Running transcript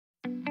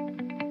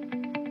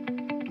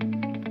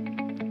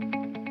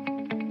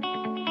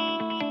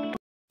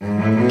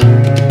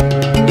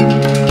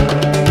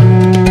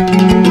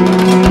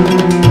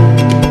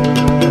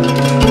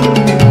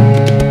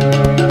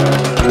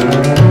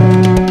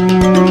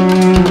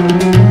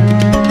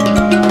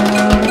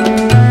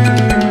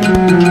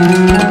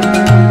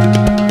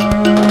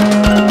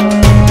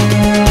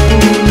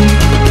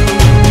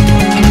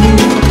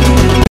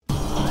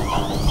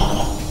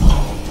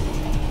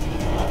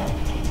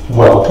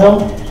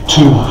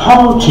to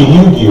how to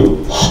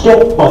Yugioh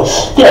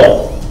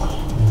step-by-step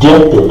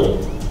deck building.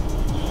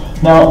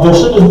 Now, there are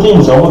certain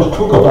things I want to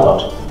talk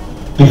about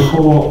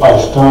before I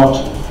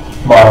start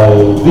my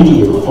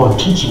video on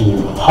teaching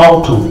you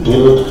how to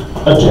build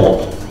a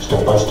deck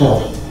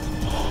step-by-step.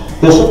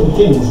 There are certain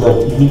things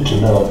that you need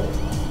to know.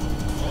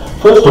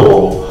 First of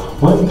all,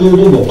 when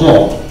building a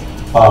deck,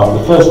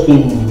 the first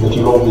thing that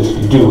you'll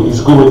obviously do is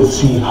go and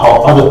see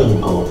how other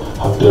people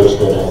have built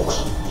their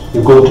decks.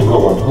 You're going to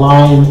go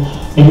online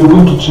and you're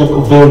going to check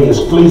various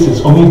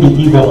places, or maybe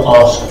even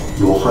ask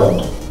your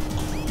friend.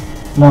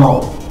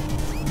 Now,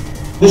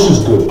 this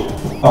is good.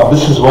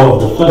 This is one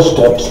of the first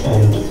steps,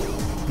 and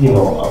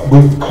we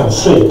can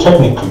say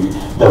technically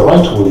the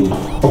right way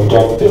of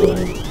deck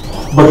building.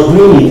 But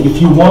really,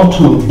 if you want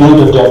to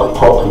build a deck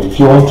properly, if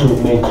you want to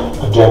make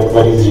a deck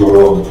that is your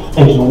own,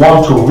 and you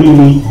want to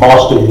really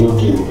master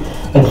Yugioh,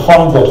 and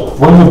find that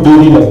when you're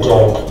building a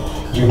deck,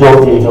 you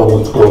don't really know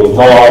what's going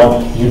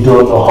on, you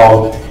don't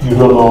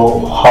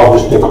know how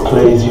this deck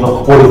plays,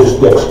 what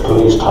is this deck's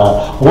play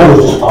style, what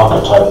is this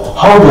archetype,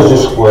 how does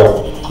this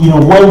work?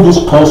 When this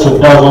person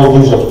does all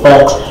these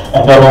effects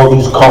and does all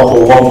these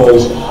combo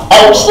wombos,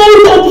 I'm so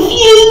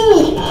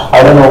confused!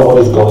 I don't know what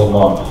is going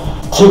on.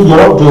 So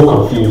you're out there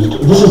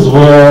confused. This is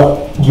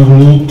where you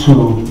need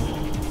to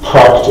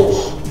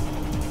practice.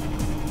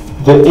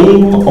 The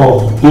aim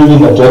of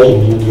building a deck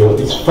in Yugioh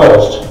is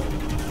first,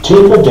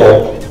 take a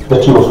deck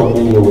that you are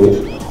familiar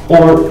with,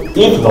 or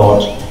if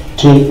not,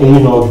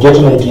 get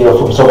an idea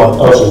from someone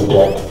else's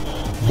deck,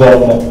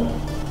 then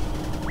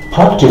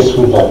practice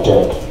with that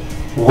deck.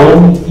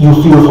 When you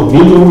feel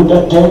familiar with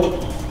that deck,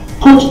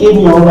 put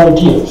in your own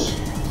ideas.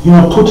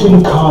 Put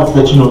in cards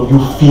that you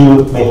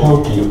feel may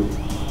help you,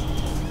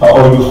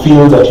 or you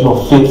feel that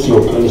fits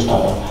your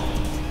playstyle.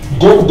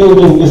 Deck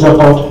building is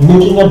about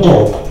making a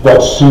deck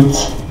that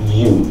suits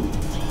you.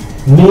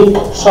 Make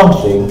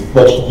something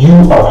that you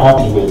are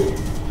happy with.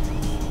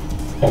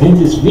 And in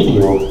this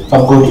video,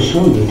 I'm going to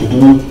show you to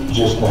do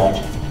just that.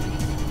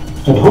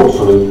 And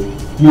hopefully,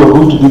 you are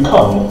going to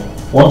become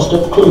one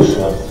step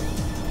closer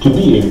to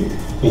being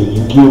a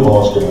Yugioh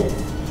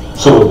master.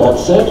 So with that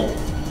said,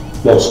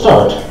 let's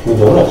start with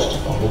the rest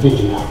of the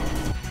video.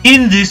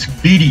 In this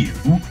video,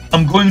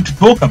 I'm going to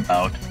talk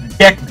about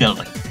deck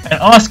building and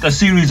ask a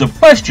series of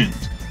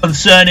questions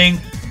concerning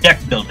deck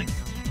building.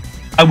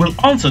 I will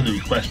answer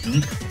those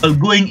questions while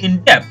going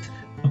in depth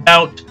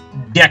about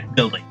deck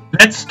building.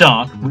 Let's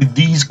start with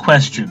these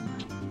questions.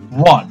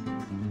 1.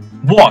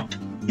 What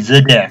is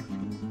a deck?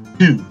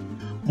 2.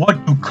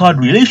 What do card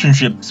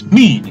relationships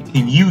mean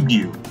in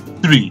Yu-Gi-Oh?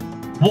 3.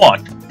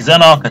 What is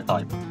an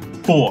archetype?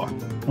 4.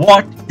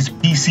 What is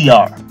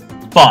PCR?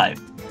 5.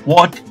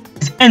 What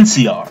is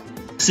NCR?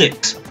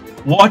 6.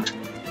 What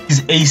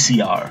is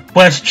ACR?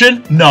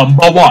 Question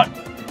number 1.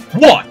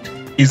 What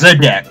is a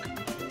deck?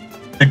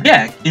 A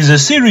deck is a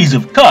series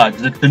of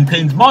cards that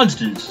contains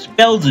monsters,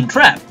 spells, and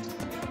traps.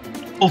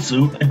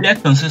 Also, a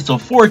deck consists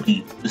of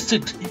 40 to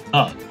 60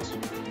 cards.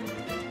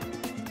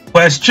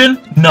 Question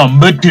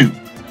number 2.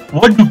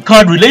 What do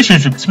card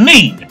relationships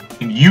mean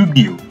in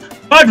Yu-Gi-Oh?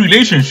 Card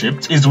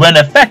relationships is when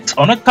effects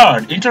on a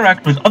card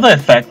interact with other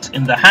effects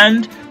in the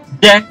hand,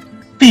 deck,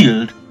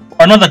 field, or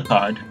another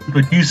card to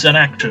produce an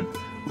action,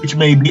 which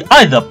may be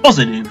either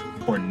positive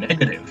or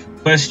negative.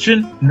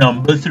 Question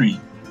number 3.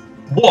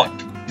 What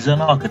is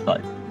an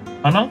archetype?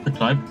 An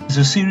archetype is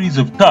a series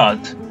of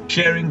cards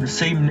sharing the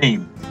same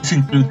name. This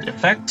includes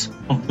effects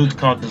of those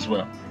cards as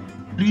well.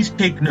 Please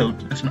take note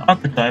that an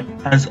archetype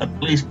has a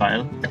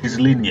playstyle that is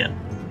linear.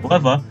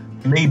 However,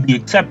 there may be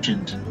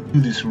exceptions to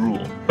this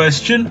rule.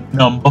 Question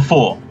number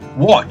 4.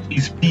 What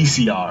is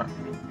PCR?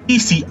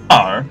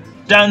 PCR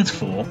stands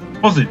for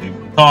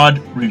Positive Card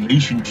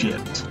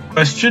Relationships.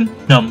 Question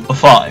number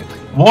 5.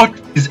 What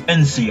is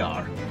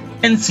NCR?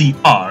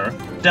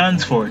 NCR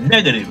stands for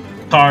Negative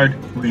Card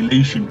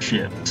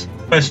Relationships.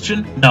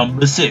 Question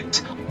number 6.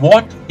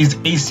 What is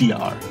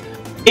ACR?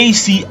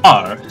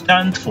 ACR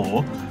stands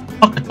for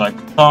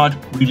Archetype Card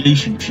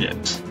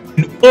Relationships.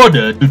 In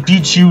order to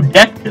teach you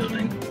deck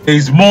building, there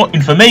is more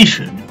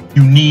information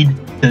you need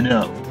to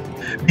know.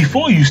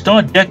 Before you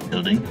start deck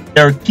building,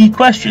 there are key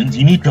questions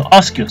you need to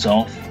ask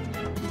yourself.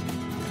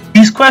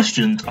 These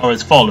questions are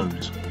as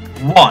follows.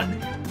 1.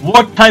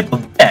 What type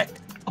of deck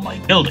am I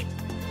building?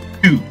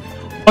 2.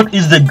 What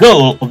is the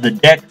goal of the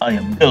deck I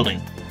am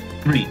building?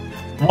 3.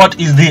 What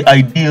is the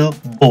ideal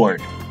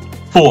board?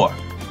 4.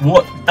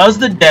 What does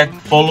the deck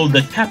follow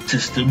the cap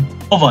system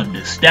of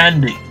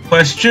understanding?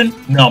 Question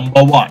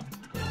number 1.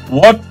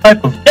 What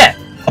type of deck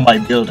am I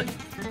building?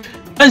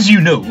 As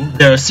you know,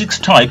 there are 6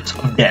 types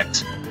of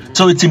decks,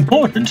 so it's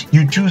important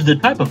you choose the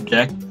type of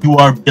deck you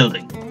are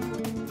building.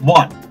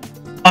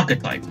 1.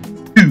 Archetype.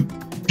 2.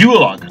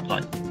 Dual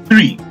archetype.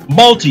 3.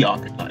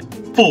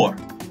 Multi-archetype. 4.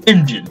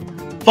 Engine.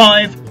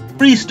 5.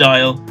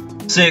 Freestyle.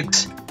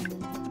 6.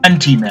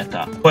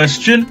 Anti-meta.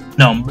 Question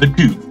number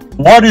 2.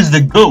 What is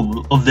the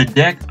goal of the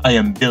deck I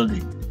am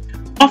building?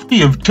 After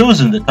you have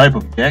chosen the type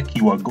of deck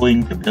you are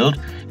going to build,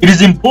 it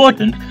is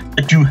important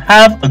that you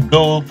have a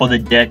goal for the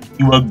deck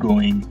you are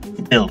going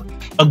to build.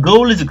 A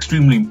goal is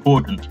extremely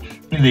important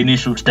in the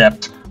initial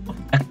steps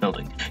of deck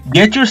building.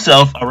 Get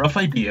yourself a rough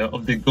idea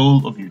of the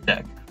goal of your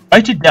deck.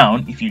 Write it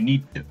down if you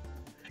need to.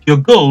 Your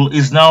goal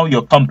is now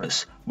your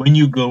compass. When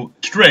you go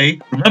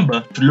astray,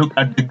 remember to look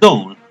at the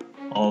goal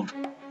of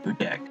your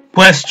deck.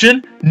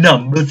 Question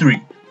number 3.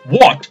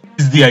 What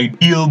is the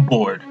ideal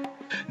board?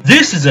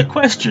 This is a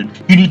question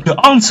you need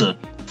to answer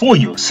for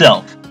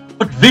yourself.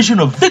 What vision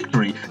of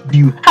victory do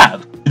you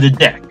have with the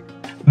deck?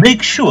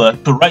 Make sure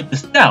to write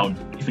this down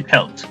if it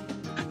helps.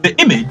 The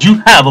image you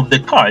have of the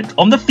cards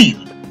on the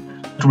field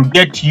that will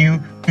get you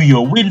to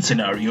your win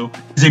scenario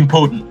is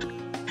important.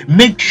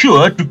 Make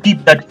sure to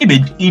keep that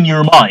image in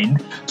your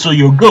mind, so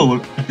your goal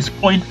at this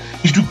point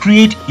is to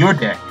create your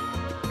deck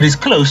that is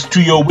close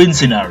to your win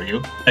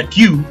scenario that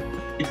you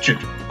pictured.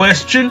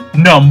 Question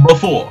number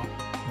 4.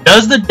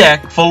 Does the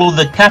deck follow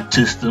the CAP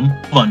system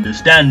of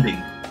understanding?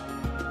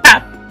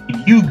 CAP in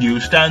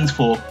Yugioh stands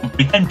for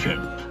comprehension,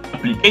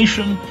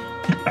 application,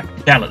 and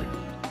practicality.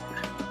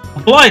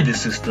 Apply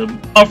this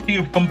system after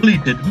you've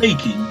completed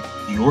making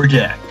your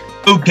deck.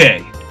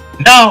 Okay,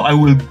 now I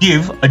will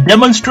give a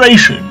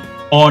demonstration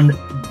on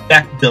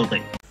deck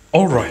building.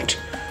 Alright,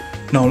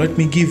 now let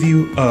me give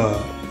you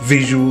a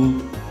visual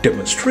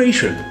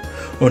demonstration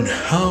on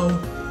how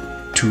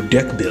to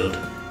deck build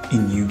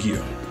in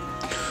Yugioh.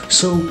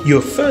 So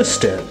your first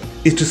step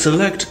is to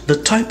select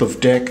the type of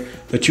deck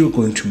that you're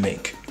going to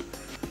make.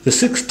 The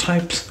 6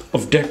 types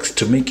of decks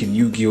to make in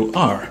Yugioh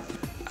are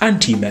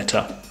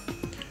anti-meta,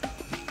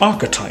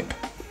 archetype,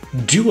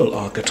 dual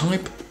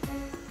archetype,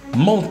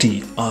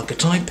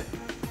 multi-archetype,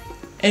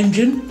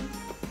 engine,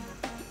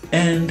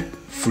 and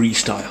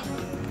freestyle.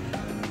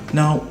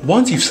 Now,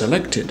 once you've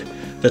selected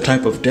the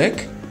type of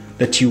deck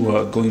that you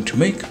are going to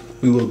make,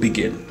 we will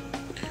begin.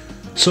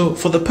 So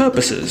for the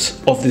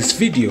purposes of this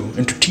video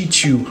and to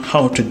teach you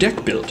how to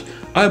deck build,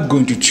 I'm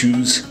going to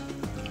choose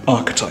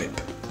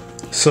archetype.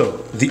 So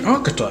the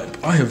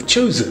archetype I have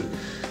chosen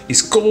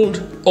is called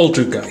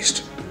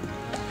Altergeist.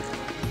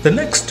 The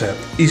next step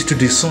is to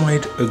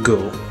decide a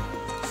goal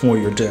for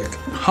your deck.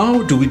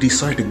 How do we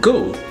decide a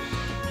goal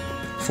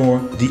for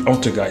the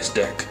Altergeist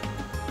deck?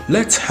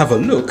 Let's have a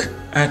look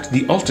at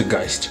the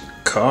Altergeist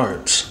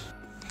cards.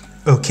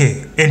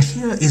 Okay, and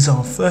here is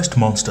our first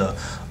monster,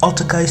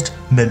 Altergeist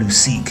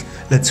Melusik.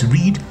 Let's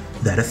read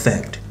that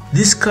effect.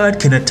 This card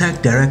can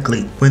attack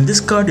directly. When this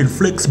card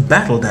inflicts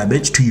battle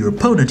damage to your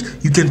opponent,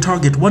 you can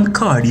target one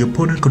card your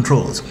opponent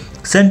controls.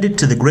 Send it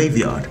to the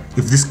graveyard.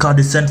 If this card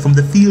is sent from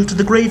the field to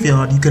the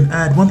graveyard, you can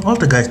add one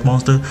Altergeist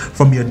monster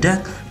from your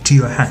deck to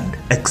your hand,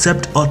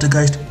 except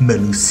Altergeist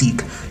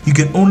Melusik. You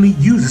can only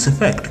use this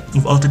effect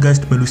of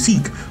Altergeist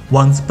Melusik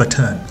once per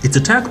turn. Its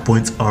attack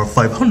points are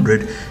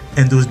 500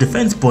 and those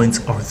defense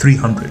points are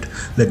 300.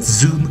 Let's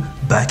zoom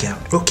back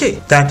out. Okay,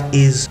 that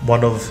is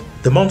one of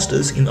the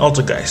monsters in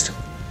Altergeist.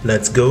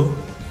 Let's go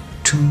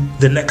to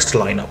the next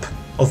lineup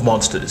of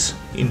monsters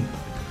in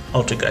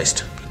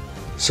Altergeist.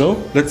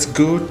 So let's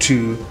go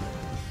to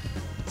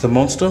the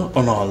monster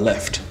on our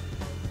left.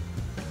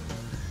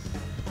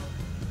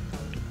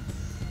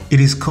 It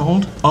is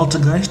called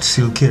Altergeist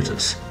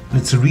Silketus.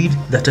 Let's read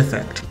that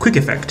effect. Quick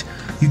effect.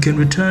 You can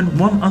return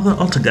one other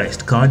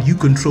Altergeist card you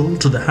control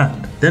to the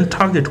hand. Then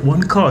target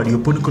one card your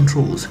opponent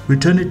controls.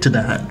 Return it to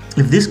the hand.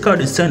 If this card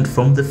is sent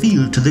from the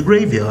field to the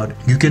graveyard,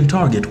 you can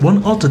target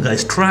one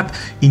Altergeist trap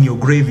in your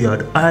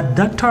graveyard. Add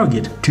that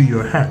target to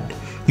your hand.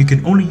 You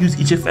can only use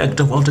each effect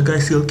of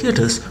Altergeist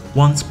Silketus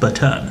once per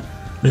turn.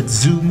 Let's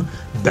zoom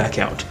back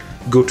out.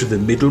 Go to the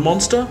middle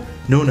monster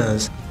known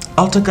as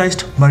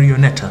Altergeist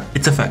Marionetta.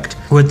 Its effect.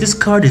 Where this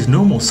card is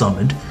normal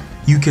summoned,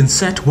 you can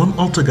set one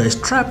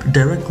Altergeist trap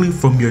directly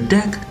from your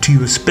deck to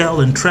your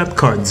spell and trap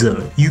card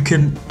zone. You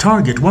can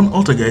target one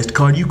Altergeist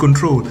card you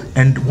control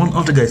and one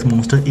Altergeist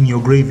monster in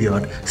your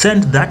graveyard.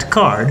 Send that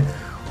card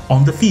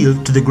on the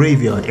field to the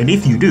graveyard, and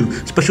if you do,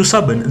 special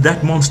summon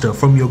that monster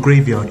from your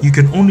graveyard. You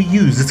can only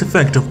use this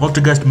effect of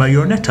Altergeist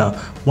Marionetta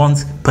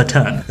once per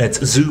turn.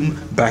 Let's zoom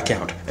back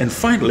out. And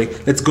finally,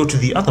 let's go to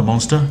the other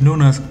monster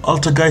known as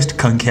Altergeist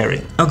Kankeri.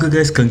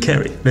 Altergeist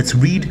Kankeri. Let's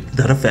read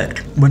that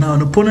effect. When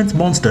an opponent's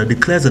monster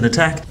declares an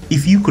attack,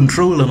 if you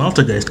control an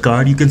Altergeist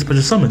card, you can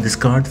special summon this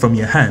card from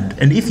your hand,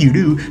 and if you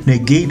do,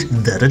 negate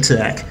that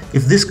attack.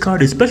 If this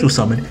card is special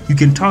summoned, you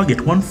can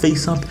target one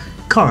face-up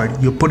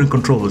card your opponent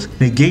controls,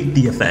 negate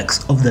the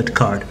effects of that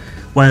card,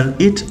 while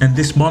it and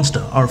this monster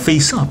are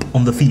face up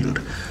on the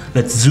field.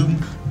 Let's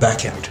zoom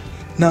back out.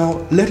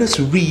 Now let us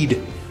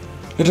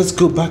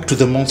go back to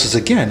the monsters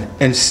again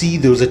and see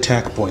those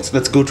attack points.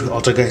 Let's go to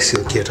Altergeist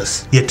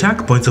Silketus. The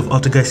attack points of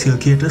Altergeist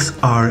Silketus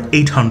are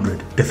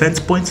 800, defense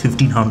points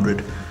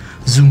 1500.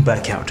 Zoom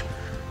back out.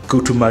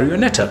 Go to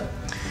Marionetta.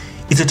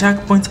 Its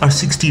attack points are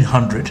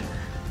 1600.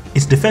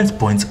 Its defense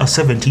points are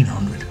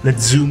 1700.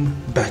 Let's zoom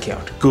back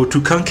out. Go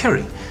to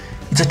Kankeri.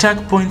 Its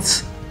attack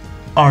points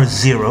are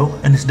 0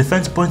 and its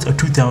defense points are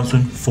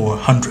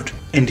 2400.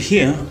 And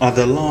here are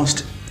the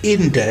last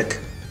in-deck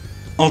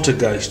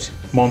Altergeist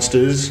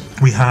monsters.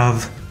 We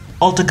have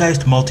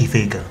Altergeist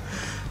Multifaker.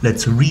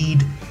 Let's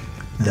read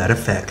that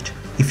effect.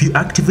 If you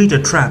activate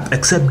a trap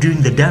except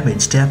during the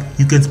damage step,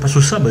 you can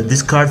special summon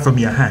this card from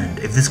your hand.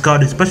 If this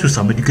card is special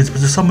summoned, you can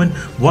special summon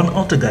one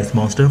Altergeist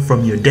monster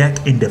from your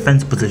deck in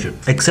defense position,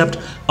 except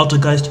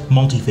Altergeist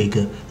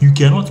Multifaker. You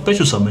cannot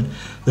special summon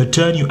the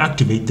turn you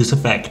activate this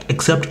effect,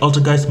 except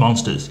Altergeist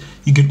monsters.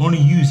 You can only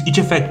use each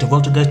effect of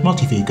Altergeist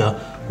Multifaker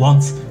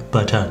once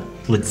per turn.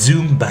 Let's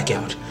zoom back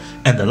out.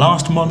 And the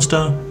last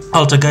monster,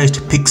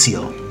 Altergeist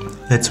Pixiel.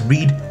 Let's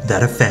read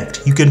that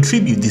effect. You can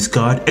tribute this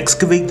card,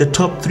 excavate the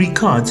top 3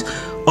 cards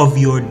of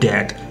your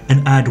deck,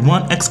 and add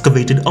 1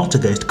 excavated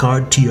Altergeist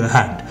card to your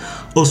hand.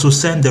 Also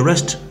send the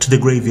rest to the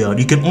graveyard.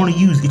 You can only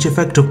use each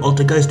effect of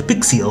Altergeist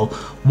Pixiel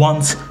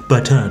once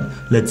per turn.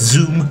 Let's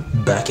zoom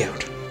back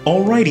out.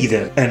 Alrighty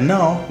then, and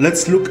now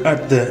let's look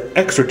at the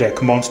extra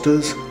deck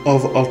monsters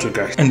of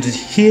Altergeist. And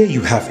here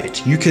you have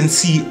it. You can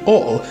see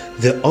all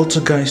the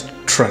Altergeist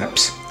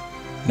traps.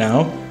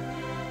 Now,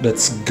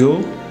 let's go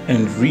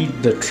and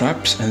read the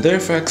traps and their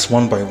effects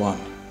one by one.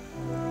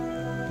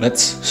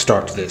 Let's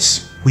start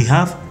this. We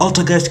have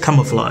Altergeist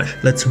Camouflage.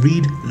 Let's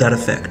read that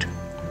effect.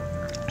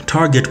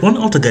 Target one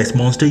Altergeist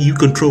monster you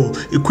control.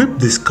 Equip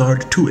this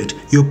card to it.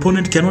 Your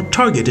opponent cannot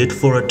target it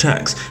for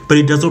attacks, but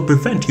it does not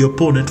prevent your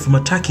opponent from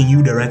attacking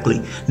you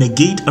directly.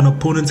 Negate an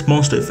opponent's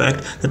monster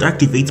effect that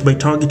activates by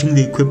targeting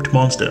the equipped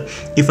monster.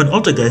 If an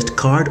Altergeist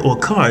card or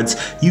cards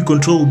you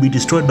control will be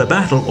destroyed by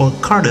battle or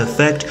card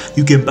effect,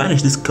 you can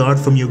banish this card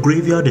from your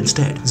graveyard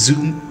instead.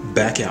 Zoom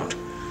back out.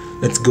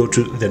 Let's go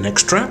to the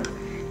next trap.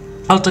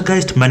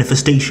 Altergeist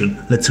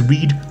Manifestation. Let's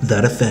read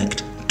that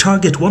effect.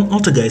 Target one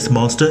Altergeist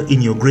monster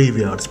in your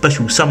graveyard,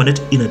 special summon it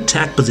in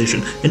attack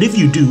position, and if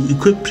you do,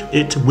 equip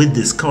it with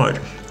this card.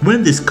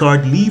 When this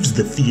card leaves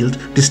the field,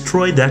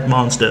 destroy that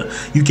monster.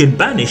 You can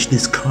banish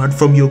this card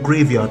from your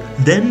graveyard,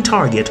 then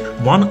target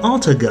one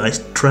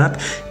Altergeist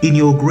trap in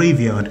your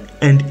graveyard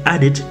and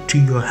add it to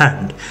your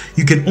hand.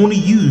 You can only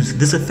use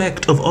this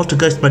effect of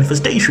Altergeist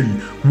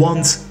Manifestation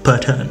once per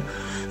turn.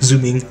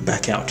 Zooming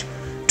back out.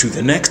 To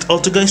the next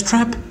Altergeist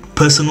trap,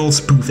 Personal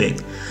Spoofing.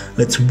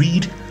 Let's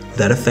read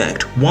that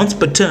effect. Once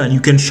per turn, you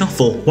can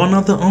shuffle one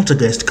other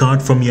Altergeist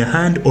card from your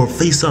hand or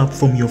face up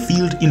from your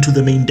field into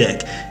the main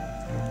deck.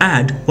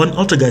 Add one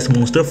Altergeist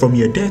monster from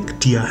your deck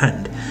to your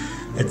hand.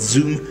 Let's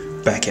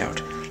zoom back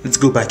out. Let's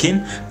go back in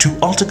to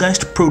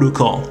Altergeist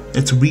Protocol.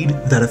 Let's read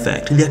that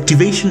effect. The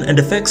activation and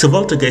effects of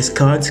Altergeist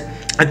cards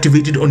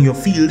activated on your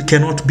field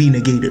cannot be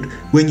negated.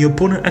 When your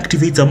opponent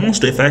activates a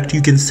monster effect,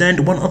 you can send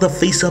one other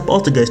face-up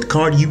Altergeist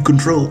card you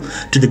control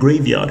to the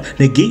graveyard,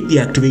 negate the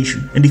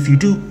activation, and if you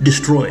do,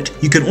 destroy it.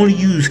 You can only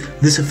use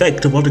this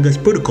effect of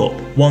Altergeist Protocol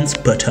once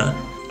per turn.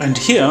 And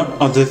here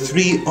are the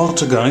 3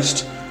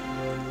 Altergeist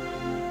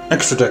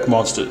extra deck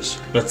monsters.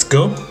 Let's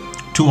go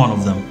to one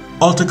of them.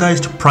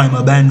 Altergeist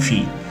Primer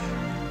Banshee.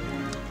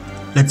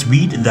 Let's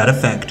read that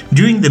effect.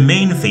 During the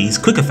main phase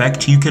quick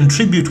effect, you can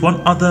tribute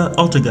one other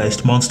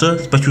Altergeist monster,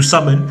 special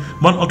summon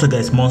one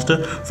Altergeist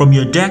monster from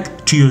your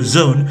deck to your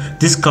zone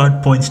this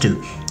card points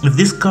to. If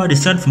this card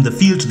is sent from the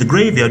field to the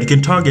graveyard, you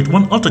can target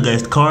one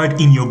Altergeist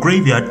card in your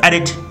graveyard, add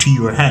it to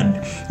your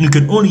hand. You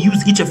can only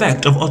use each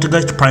effect of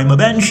Altergeist Primer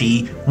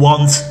Banshee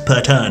once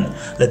per turn.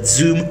 Let's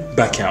zoom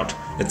back out.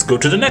 Let's go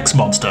to the next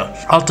monster,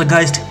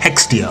 Altergeist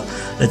Hextia.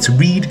 Let's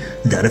read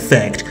that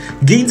effect.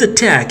 Gains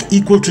attack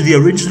equal to the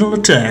original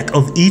attack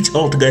of each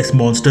Altergeist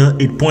monster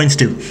it points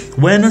to.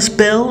 When a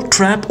spell,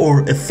 trap,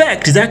 or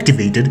effect is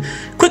activated,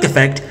 quick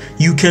effect,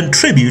 you can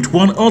tribute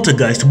one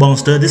Altergeist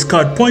monster this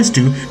card points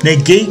to,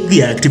 negate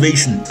the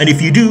activation, and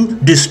if you do,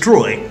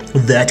 destroy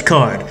that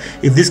card.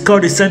 If this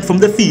card is sent from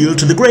the field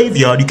to the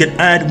graveyard, you can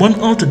add one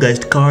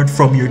Altergeist card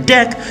from your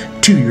deck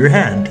to your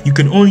hand. You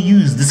can only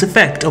use this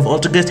effect of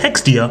Altergeist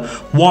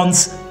Hextia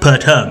once per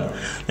turn.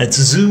 Let's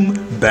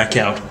zoom back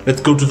out.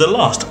 Let's go to the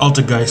last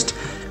Altergeist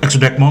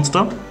extra deck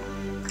monster,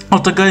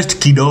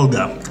 Altergeist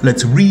Kidolga.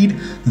 Let's read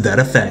that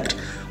effect.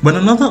 When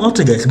another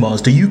Altergeist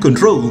monster you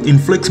control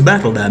inflicts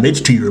battle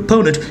damage to your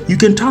opponent, you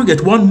can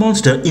target one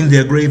monster in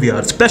their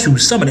graveyard, special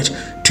summon it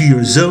to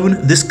your zone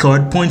this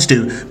card points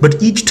to,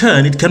 but each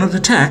turn it cannot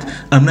attack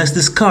unless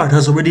this card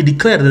has already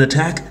declared an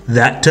attack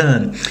that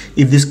turn.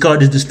 If this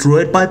card is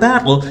destroyed by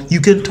battle,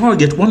 you can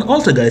target one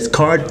Altergeist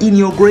card in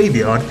your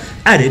graveyard,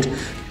 add it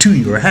to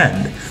your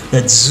hand.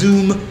 Let's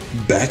zoom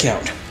back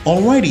out.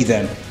 Alrighty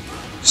then,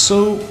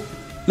 so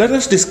let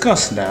us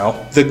discuss now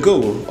the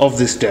goal of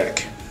this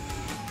deck.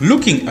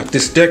 Looking at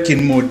this deck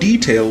in more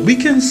detail, we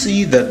can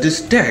see that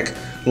this deck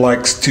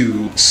likes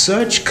to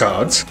search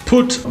cards,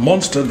 put a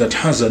monster that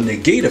has a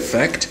negate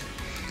effect,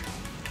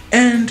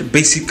 and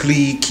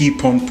basically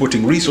keep on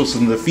putting resources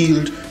in the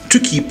field to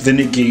keep the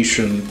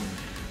negation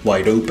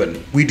wide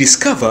open. We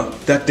discover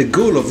that the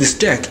goal of this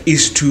deck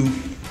is to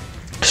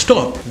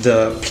stop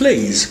the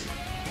plays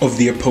of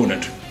the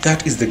opponent.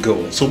 That is the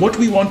goal. So what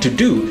we want to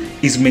do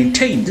is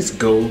maintain this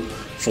goal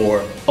for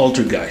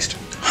Altergeist.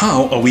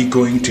 How are we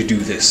going to do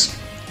this?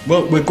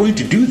 Well, we're going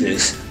to do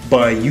this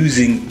by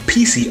using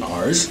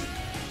PCRs,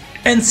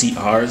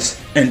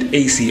 NCRs, and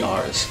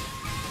ACRs.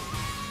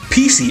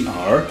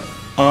 PCR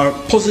are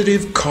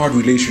positive card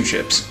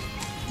relationships.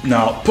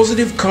 Now,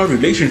 positive card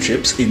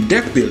relationships in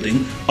deck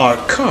building are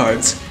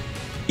cards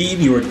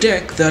in your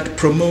deck that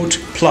promote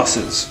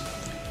pluses.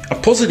 A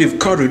positive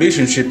card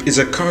relationship is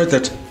a card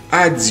that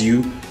adds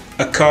you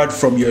a card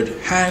from your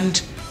hand,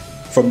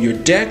 from your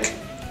deck,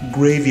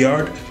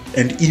 graveyard,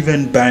 and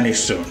even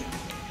banish zone.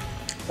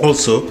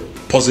 Also,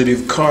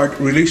 positive card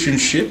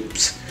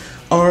relationships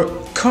are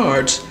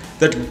cards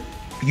that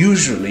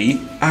usually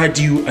add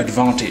you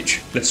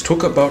advantage. Let's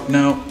talk about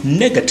now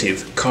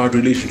negative card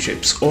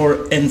relationships, or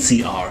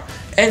NCR.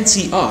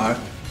 NCR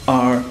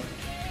are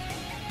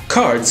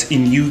cards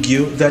in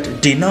Yu-Gi-Oh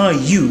that deny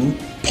you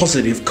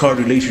positive card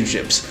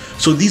relationships.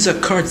 So these are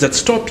cards that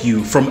stop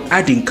you from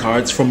adding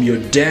cards from your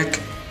deck,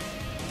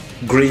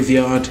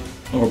 graveyard,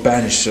 or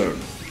banish zone.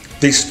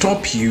 They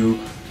stop you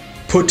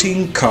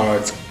putting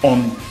cards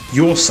on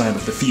your side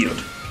of the field.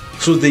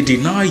 So they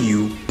deny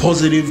you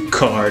positive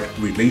card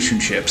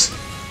relationships.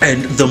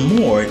 And the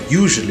more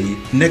usually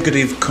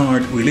negative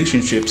card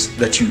relationships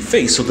that you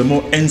face, so the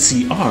more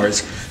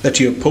NCRs that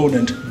your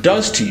opponent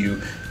does to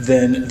you,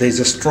 then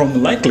there's a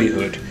strong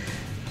likelihood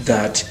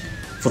that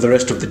for the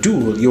rest of the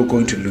duel you're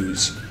going to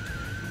lose.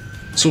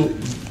 So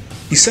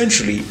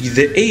essentially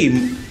the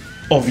aim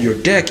of your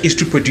deck is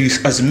to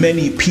produce as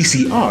many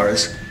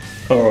PCRs,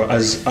 or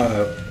as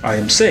I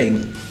am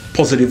saying,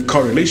 positive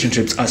card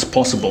relationships as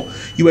possible.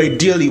 You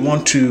ideally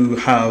want to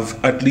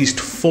have at least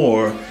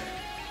 4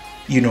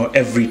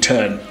 every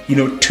turn,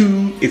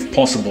 2 if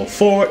possible.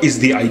 4 is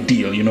the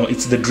ideal,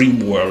 it's the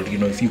dream world,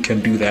 if you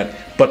can do that.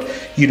 But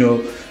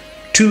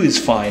 2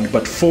 is fine,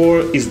 but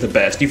 4 is the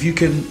best. If you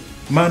can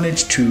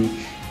manage to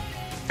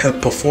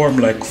perform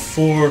like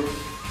 4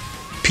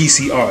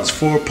 PCRs,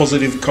 4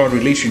 positive card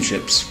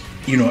relationships,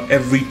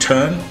 every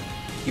turn,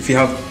 if you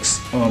have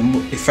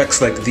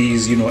effects like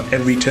these,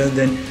 every turn,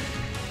 then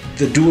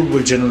the duel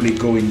will generally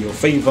go in your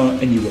favor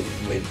and you will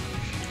win.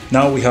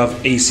 Now we have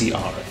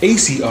ACR.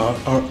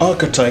 ACR are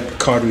archetype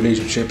card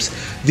relationships.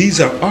 These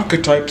are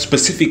archetype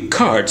specific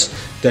cards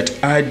that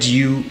add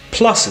you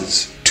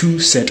pluses to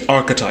said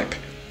archetype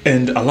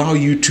and allow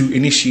you to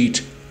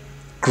initiate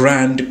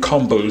grand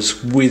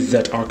combos with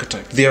that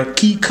archetype. They are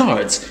key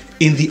cards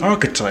in the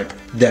archetype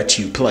that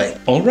you play.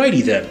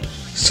 Alrighty then,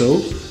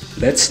 so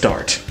let's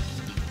start.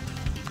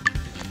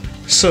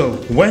 So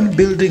when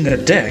building a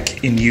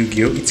deck in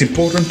Yu-Gi-Oh, it's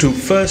important to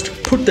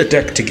first put the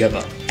deck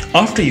together.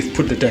 After you've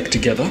put the deck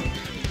together,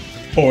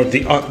 or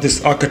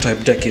this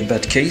archetype deck in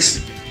that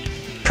case,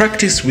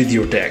 practice with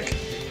your deck.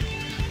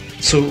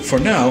 So for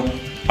now,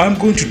 I'm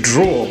going to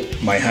draw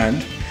my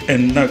hand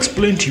and now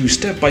explain to you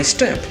step by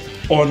step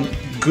on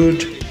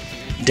good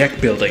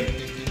deck building.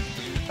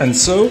 And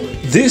so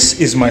this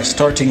is my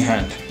starting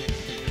hand.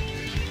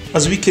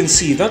 As we can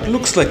see, that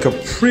looks like a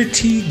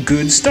pretty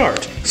good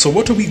start. So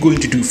what are we going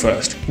to do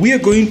first? We are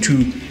going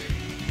to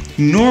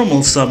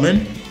normal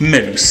summon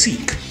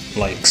Meluseek,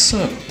 like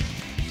so.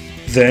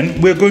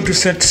 Then we're going to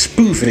set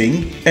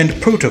spoofing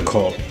and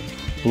protocol,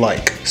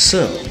 like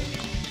so.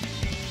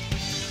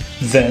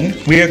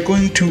 Then we are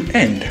going to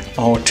end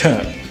our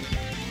turn.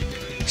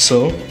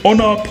 So on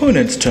our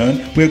opponent's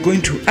turn, we're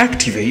going to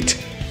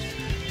activate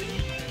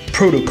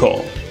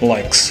protocol,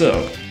 like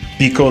so.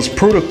 Because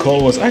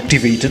protocol was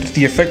activated,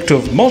 the effect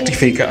of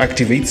multi-faker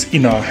activates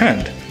in our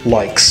hand,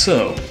 like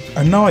so.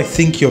 And now I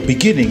think you're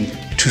beginning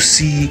to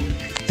see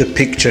the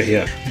picture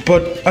here.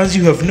 But as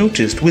you have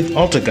noticed with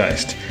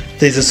Altergeist,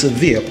 there's a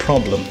severe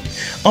problem.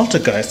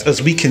 Altergeist,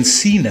 as we can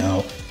see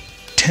now,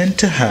 tend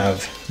to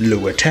have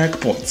low attack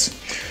points.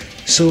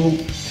 So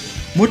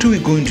what are we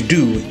going to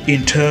do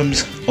in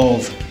terms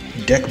of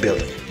deck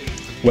building?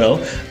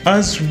 Well,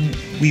 as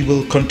we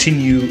will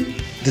continue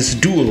this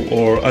duel,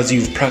 or as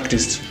you've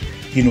practiced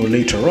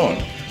later on,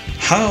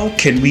 how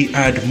can we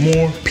add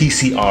more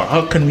PCR?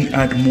 How can we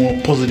add more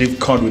positive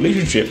card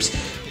relationships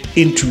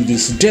into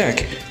this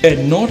deck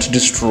and not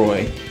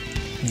destroy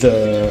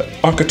the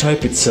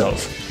archetype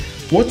itself?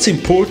 What's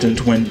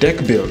important when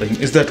deck building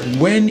is that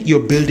when you're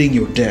building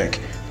your deck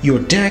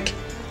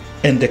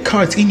and the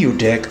cards in your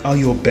deck are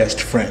your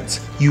best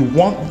friends. You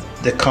want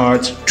the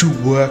cards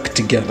to work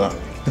together.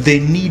 They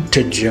need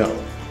to gel.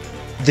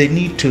 They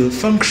need to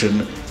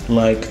function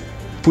like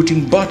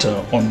putting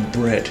butter on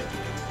bread.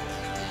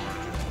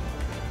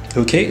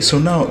 Okay, so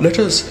now let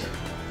us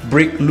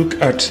look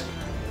at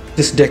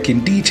this deck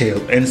in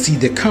detail and see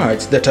the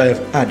cards that I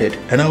have added,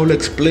 and I will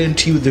explain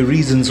to you the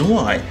reasons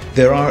why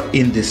there are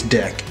in this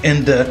deck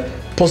and the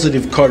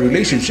positive card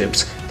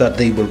relationships that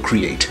they will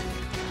create.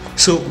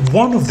 So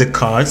one of the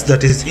cards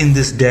that is in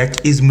this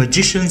deck is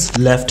Magician's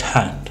Left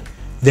Hand.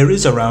 There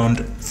is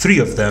around 3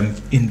 of them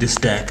in this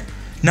deck.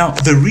 Now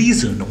the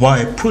reason why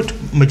I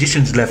put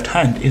Magician's Left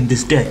Hand in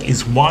this deck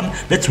is 1,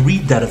 let's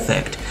read that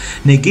effect.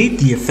 Negate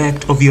the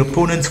effect of your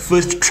opponent's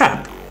first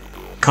trap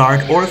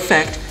card or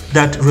effect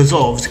that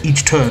resolves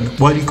each turn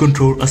while you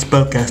control a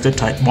spellcaster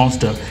type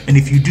monster, and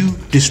if you do,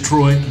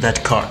 destroy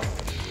that card.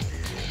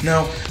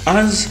 Now,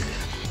 as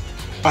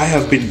I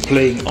have been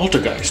playing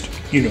Altergeist,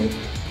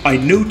 I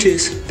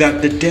notice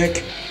that the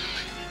deck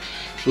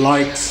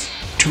likes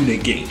to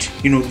negate.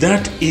 You know,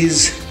 that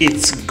is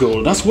its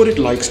goal. That's what it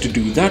likes to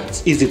do.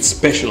 That is its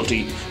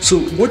specialty. So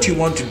what you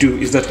want to do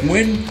is that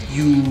when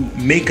you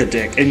make a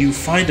deck and you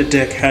find a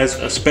deck has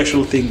a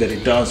special thing that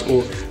it does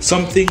or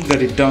something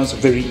that it does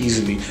very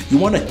easily, you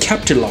want to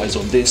capitalize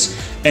on this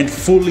and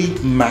fully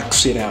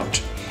max it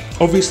out.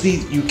 Obviously,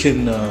 you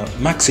can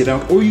max it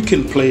out, or you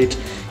can play it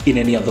in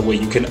any other way.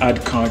 You can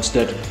add cards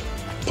that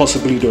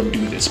possibly don't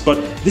do this, but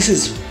this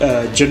is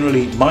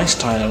generally my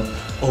style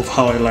of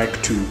how I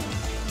like to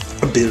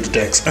build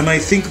decks, and I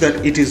think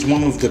that it is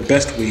one of the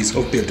best ways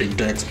of building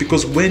decks,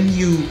 because when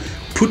you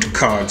put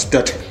cards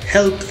that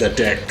help the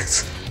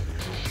deck's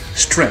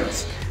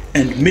strength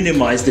and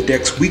minimize the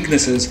deck's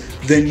weaknesses,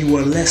 then you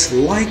are less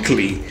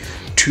likely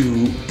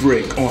to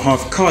break or have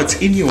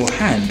cards in your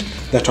hand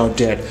that are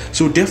dead.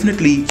 So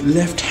definitely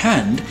left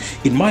hand,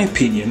 in my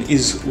opinion,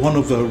 is one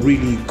of the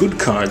really good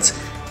cards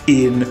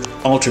in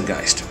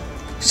Altergeist.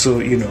 So,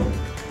 you know,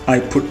 I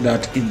put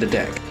that in the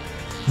deck.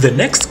 The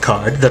next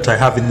card that I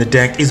have in the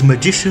deck is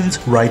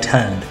Magician's Right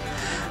Hand.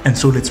 And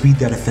so let's read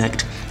that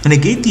effect.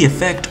 Negate the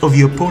effect of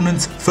your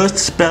opponent's first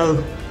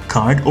spell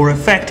card or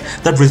effect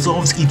that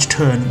resolves each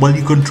turn while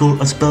you control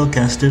a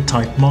spellcaster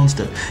type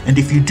monster. And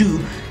if you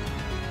do,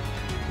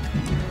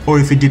 or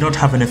if it did not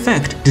have an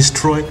effect,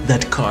 destroy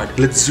that card.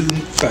 Let's zoom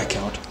back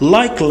out.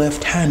 Like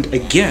Left Hand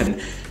again,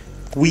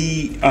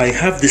 I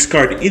have this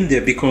card in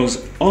there because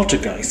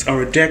Altergeist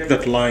are a deck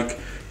that like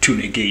to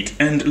negate.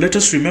 And let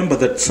us remember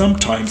that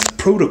sometimes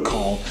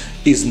protocol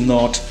is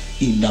not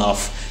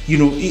enough. You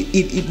know,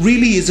 it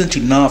really isn't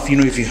enough, you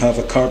know, if you have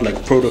a card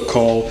like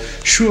protocol.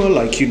 Sure,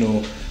 like, you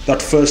know,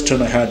 that first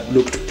turn I had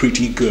looked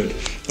pretty good.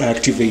 I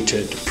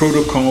activated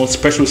protocol,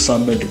 special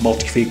summoned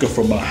Multifaker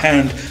from our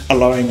hand,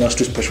 allowing us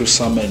to special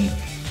summon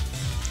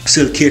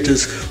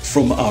Silcatus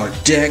from our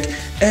deck,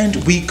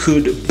 and we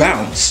could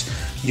bounce,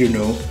 you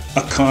know,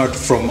 a card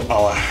from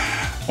our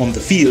on the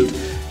field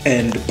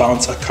and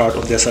bounce a card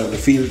on their side of the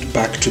field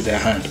back to their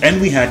hand, and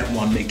we had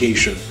one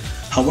negation.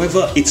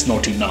 However, it's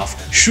not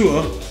enough.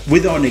 Sure,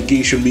 with our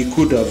negation, we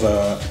could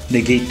have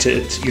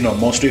negated, you know,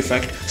 monster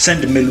effect,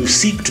 send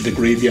Melusine to the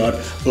graveyard,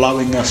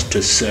 allowing us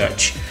to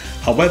search.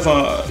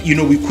 However, you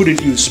know, we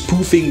couldn't use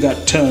spoofing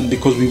that turn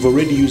because we've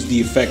already used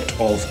the effect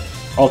of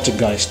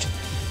Altergeist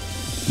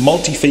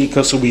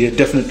Multifaker, so we are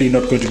definitely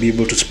not going to be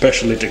able to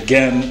special it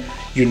again.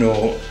 You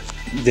know,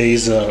 there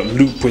is a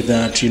loop with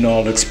that, you know,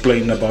 I'll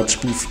explain about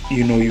spoof,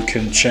 you know, you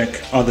can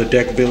check other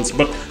deck builds,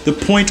 but the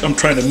point I'm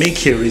trying to make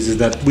here is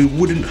that we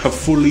wouldn't have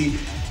fully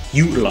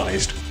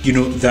utilized, you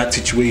know, that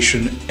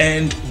situation,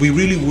 and we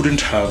really wouldn't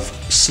have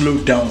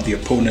slowed down the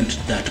opponent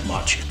that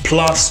much.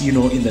 Plus, you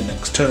know, in the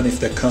next turn, if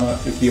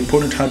the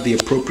opponent had the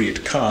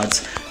appropriate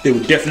cards, they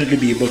would definitely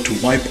be able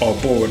to wipe our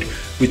board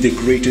with the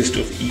greatest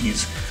of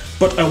ease.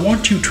 But I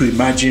want you to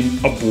imagine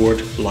a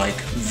board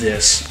like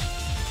this.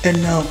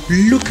 And now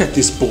look at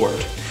this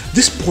board.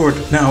 This board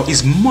now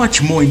is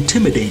much more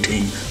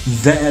intimidating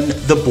than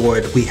the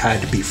board we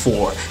had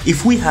before.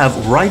 If we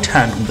have right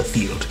hand on the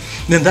field,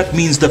 then that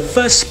means the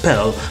first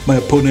spell my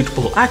opponent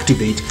will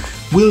activate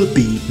will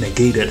be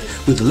negated.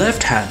 With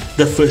left hand,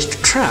 the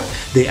first trap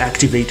they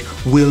activate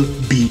will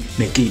be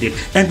negated.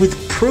 And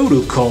with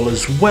protocol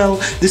as well,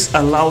 this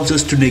allows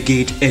us to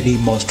negate any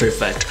monster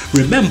effect.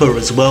 Remember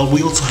as well,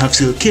 we also have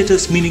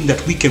Silcatus, meaning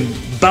that we can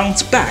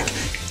bounce back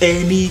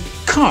any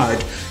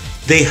card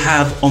they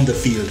have on the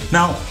field.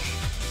 Now,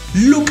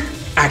 look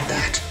at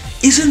that.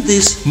 Isn't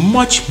this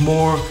much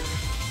more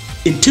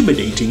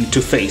intimidating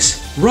to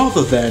face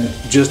rather than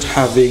just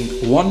having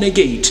one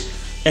negate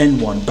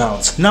and one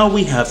bounce? Now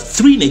we have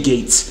 3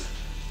 negates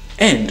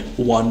and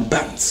 1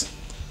 bounce.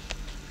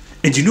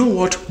 And you know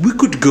what? We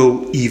could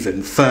go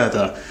even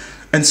further.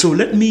 And so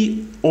let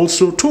me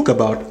also talk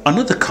about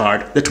another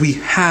card that we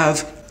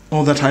have,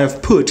 or that I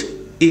have put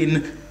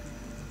in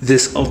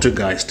this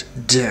Altergeist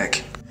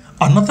deck.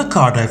 Another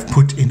card I've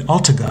put in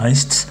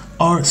Altergeists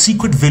are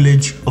Secret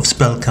Village of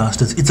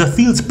Spellcasters. It's a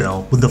field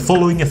spell with the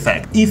following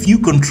effect. If you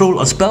control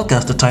a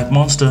spellcaster type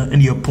monster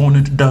and your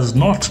opponent does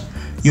not,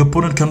 your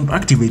opponent cannot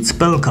activate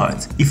spell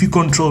cards. If you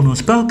control no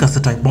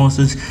spellcaster type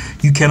monsters,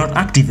 you cannot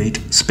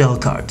activate spell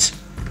cards.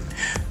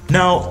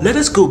 Now let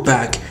us go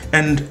back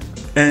and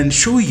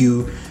show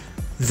you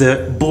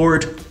the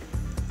board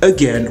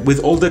again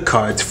with all the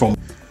cards from.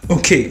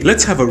 Okay,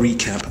 let's have a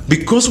recap.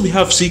 Because we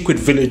have Secret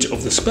Village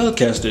of the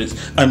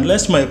Spellcasters,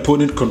 unless my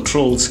opponent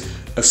controls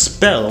a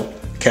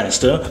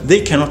spellcaster, they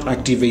cannot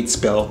activate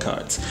spell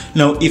cards.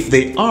 Now, if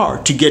they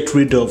are to get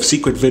rid of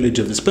Secret Village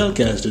of the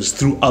Spellcasters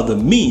through other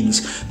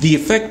means, the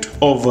effect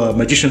of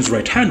Magician's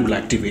Right Hand will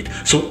activate.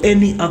 So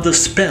any other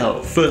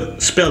spell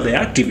they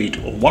activate,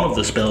 or one of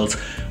the spells,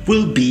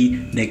 will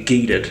be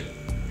negated.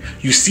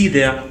 You see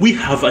there, we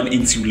have an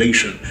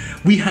insulation.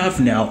 We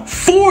have now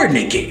 4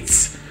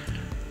 negates.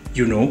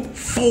 You know,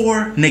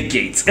 4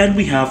 negates, and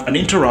we have an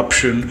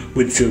interruption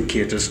with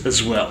Silcatus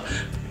as well.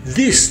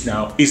 This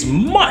now is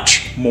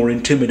much more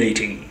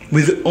intimidating.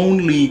 With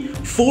only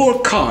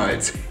 4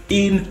 cards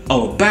in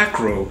our back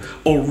row,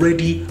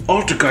 already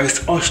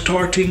Altergeists are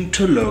starting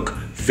to look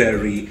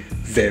very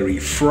very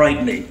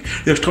frightening.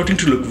 They're starting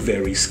to look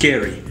very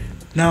scary.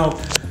 Now,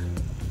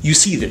 you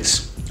see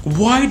this.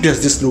 Why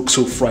does this look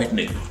so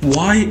frightening?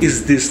 Why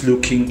is this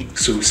looking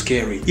so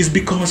scary? It's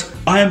because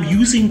I am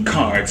using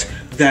cards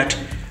that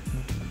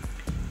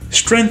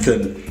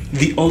strengthen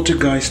the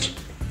Altergeist,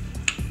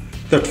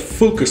 that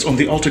focus on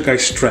the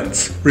Altergeist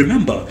strengths.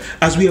 Remember,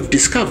 as we have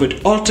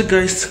discovered,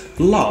 Altergeists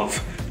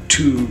love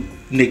to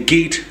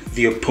negate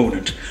the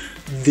opponent.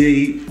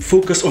 They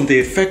focus on the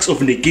effects of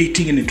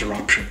negating an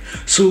interruption.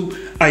 So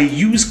I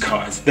use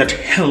cards that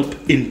help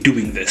in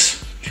doing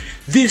this.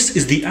 This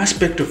is the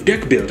aspect of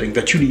deck building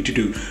that you need to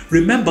do.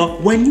 Remember,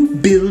 when you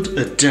build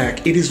a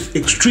deck, it is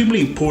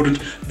extremely important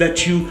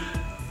that you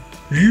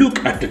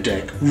look at the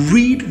deck,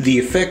 read the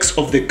effects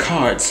of the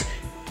cards.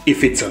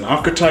 If it's an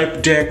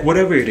archetype deck,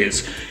 whatever it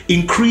is,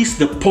 increase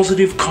the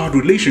positive card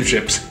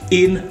relationships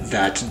in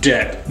that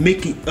deck.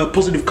 Making a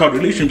positive card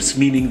relationships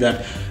meaning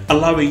that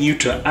allowing you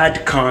to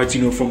add cards,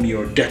 from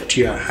your deck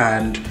to your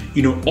hand,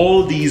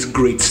 all these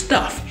great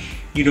stuff.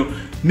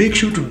 Make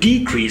sure to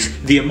decrease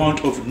the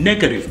amount of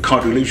negative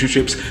card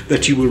relationships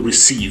that you will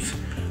receive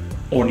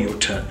on your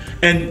turn.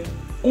 And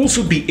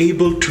also be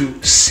able to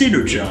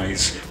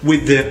synergize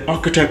with the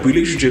archetype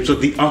relationships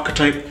that the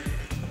archetype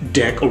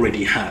deck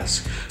already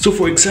has. So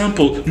for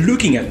example,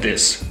 looking at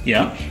this,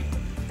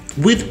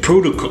 with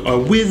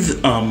protocol,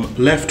 with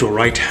left or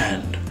right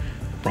hand,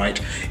 right?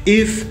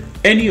 If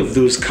any of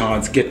those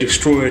cards get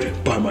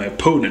destroyed by my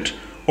opponent,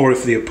 or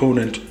if the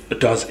opponent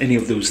does any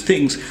of those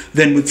things,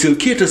 then with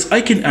Silcatus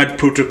I can add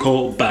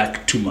protocol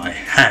back to my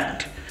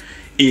hand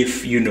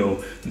if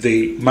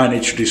they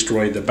manage to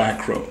destroy the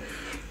back row.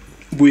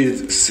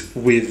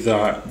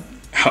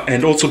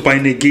 And also by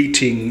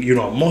negating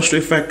a monster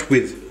effect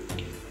with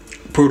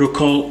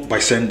protocol, by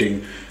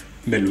sending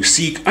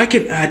Melusik, I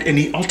can add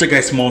any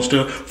Altergeist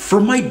monster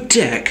from my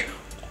deck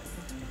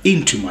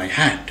into my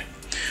hand.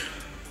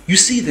 You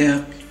see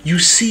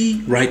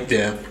right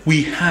there,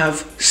 we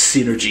have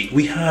synergy,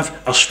 we have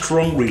a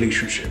strong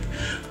relationship.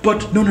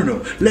 But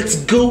no, let's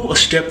go a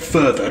step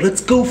further,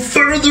 let's go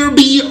further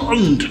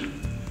beyond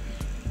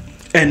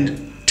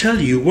and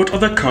tell you what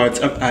other cards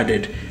I've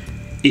added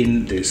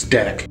in this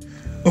deck.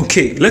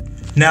 Okay,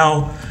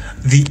 now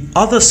the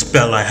other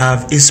spell I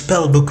have is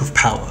Spellbook of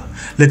Power.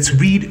 Let's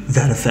read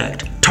that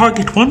effect.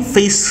 Target one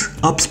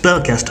face-up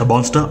spellcaster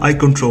monster I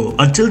control.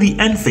 Until the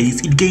end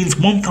phase, it gains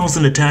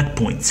 1000 attack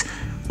points.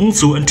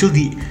 Also,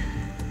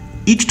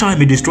 each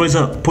time it destroys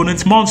an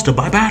opponent's monster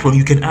by battle,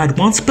 you can add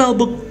one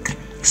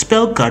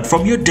spell card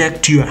from your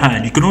deck to your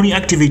hand. You can only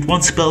activate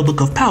one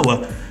Spellbook of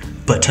Power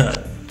per turn.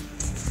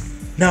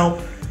 Now,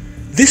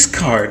 this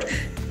card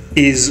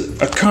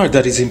is a card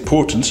that is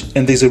important,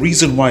 and there's a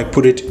reason why I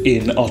put it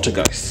in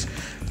Altergeist.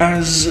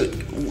 As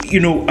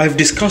I've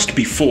discussed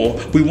before,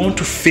 we want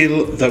to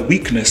fill the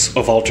weakness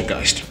of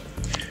Altergeist.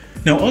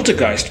 Now,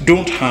 Altergeist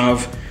don't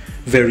have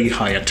very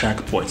high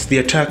attack points. The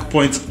attack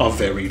points are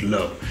very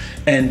low,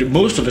 and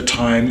most of the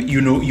time,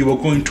 you are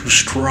going to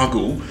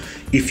struggle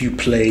if you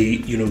play,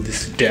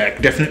 this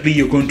deck. Definitely,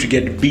 you're going to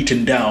get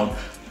beaten down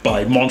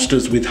by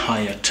monsters with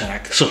high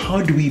attack. So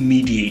how do we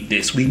mediate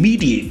this? We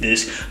mediate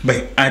this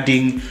by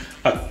adding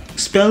a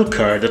spell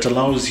card that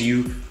allows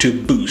you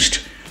to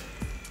boost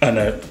an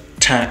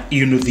attack,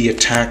 the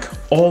attack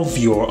of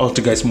your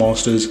Altergeist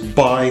monsters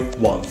by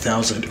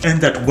 1000.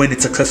 And that when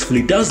it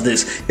successfully does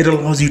this, it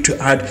allows you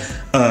to add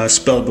a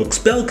Spellbook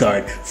spell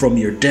card from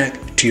your deck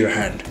to your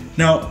hand.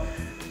 Now,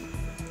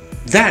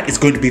 that is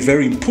going to be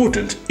very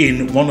important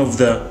in one of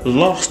the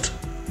lost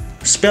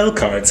spell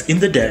cards in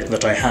the deck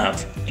that I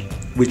have,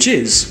 which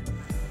is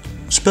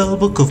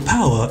Spellbook of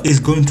Power is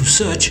going to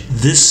search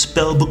this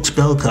Spellbook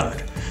spell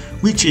card,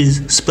 which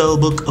is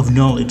Spellbook of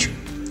Knowledge.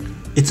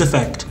 Its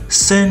effect: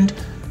 send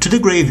to the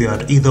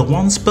graveyard either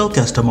one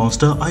spellcaster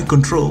monster I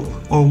control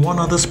or one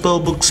other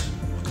Spellbook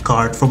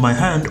card from my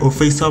hand or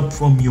face up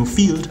from your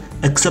field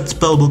except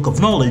Spellbook of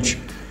Knowledge,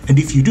 and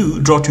if you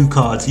do, draw 2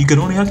 cards. You can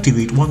only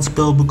activate one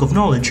Spellbook of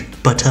Knowledge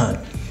per turn.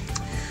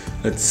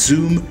 Let's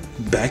zoom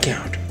back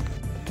out.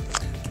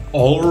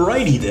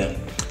 Alrighty then.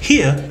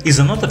 Here is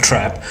another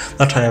trap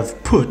that I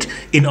have put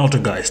in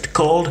Altergeist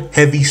called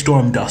Heavy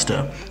Storm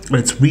Duster.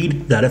 Let's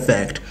read that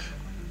effect.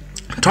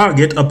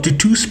 Target up to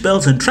 2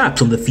 spells and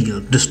traps on the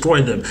field.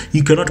 Destroy them.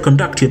 You cannot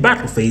conduct your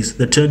battle phase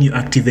the turn you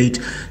activate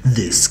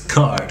this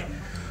card.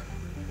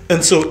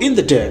 And so in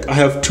the deck, I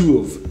have 2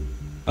 of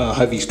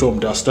Heavy Storm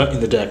Duster in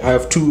the deck. I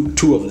have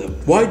two of them.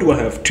 Why do I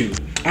have 2?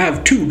 I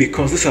have 2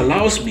 because this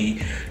allows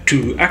me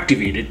to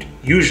activate it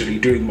usually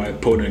during my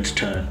opponent's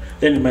turn.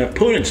 Then in my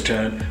opponent's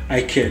turn,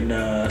 I can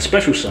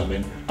special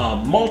summon a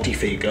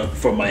Multi-Faker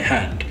from my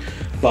hand.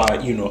 By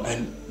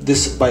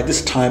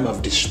this time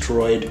I've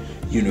destroyed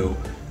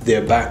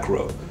their back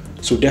row.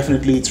 So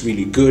definitely it's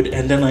really good,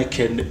 and then I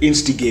can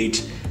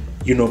instigate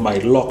my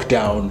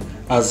lockdown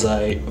as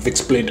I've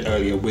explained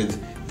earlier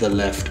with the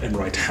left and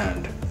right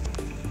hand,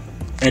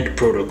 and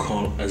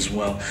protocol as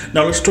well.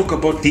 Now let's talk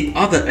about the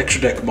other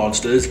extra deck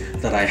monsters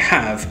that I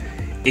have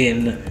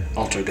in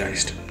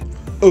Altergeist.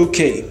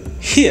 Okay,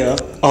 here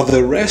are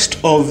the rest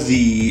of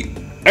the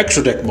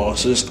extra deck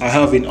monsters I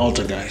have in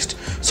Altergeist.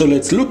 So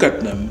let's look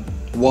at them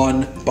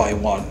one by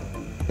one.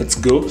 Let's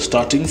go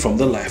starting from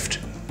the left.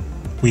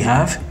 We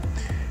have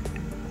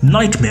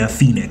Nightmare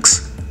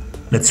Phoenix.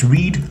 Let's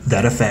read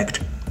that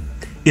effect.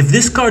 If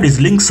this card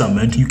is link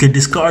summoned, you can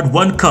discard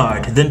one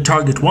card, then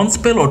target one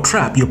spell or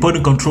trap your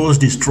opponent controls,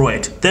 destroy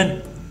it.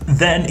 Then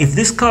if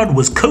this card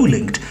was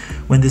co-linked,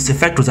 when this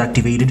effect was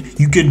activated,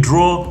 you can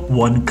draw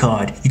one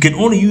card. You can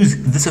only use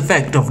this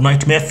effect of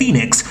Nightmare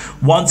Phoenix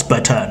once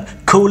per turn.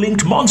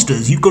 Co-linked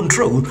monsters you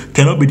control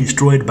cannot be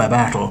destroyed by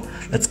battle.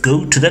 Let's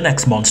go to the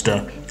next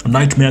monster,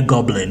 Nightmare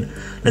Goblin.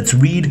 Let's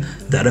read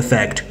that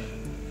effect.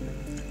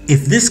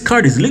 If this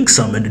card is link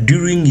summoned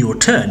during your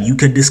turn, you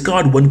can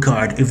discard one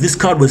card. If this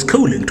card was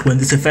co-linked when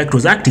this effect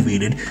was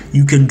activated,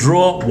 you can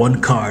draw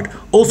one card.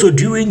 Also,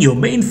 during your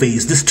main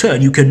phase this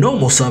turn, you can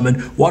normal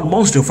summon one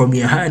monster from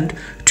your hand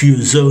to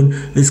your zone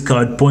this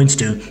card points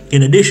to,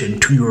 in addition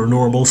to your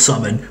normal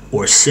summon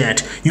or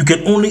set. You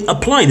can only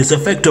apply this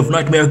effect of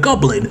Nightmare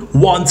Goblin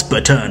once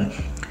per turn.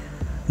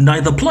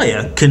 Neither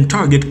player can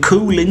target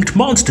co-linked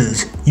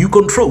monsters you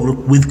control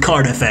with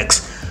card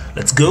effects.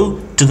 Let's go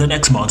to the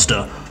next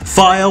monster,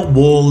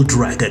 Firewall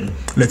Dragon.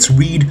 Let's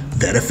read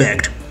that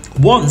effect.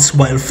 Once,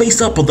 while face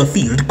up on the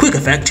field, quick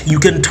effect, you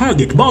can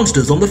target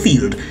monsters on the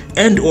field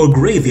and or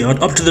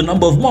graveyard up to the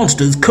number of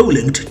monsters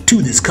co-linked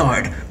to this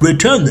card.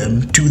 Return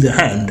them to the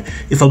hand.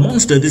 If a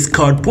monster this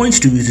card points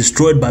to is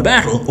destroyed by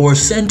battle or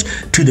sent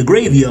to the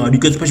graveyard, you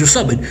can special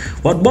summon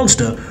one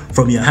monster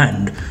from your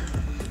hand.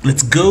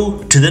 Let's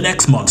go to the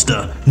next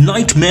monster,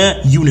 Nightmare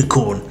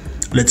Unicorn.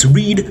 Let's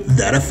read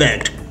that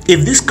effect.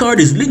 If this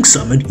card is link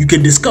summoned, you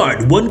can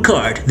discard one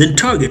card, then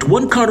target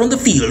one card on the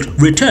field,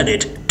 return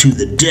it to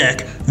the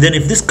deck. Then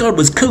if this card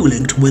was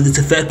co-linked when this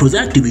effect was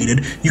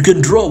activated, you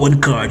can draw one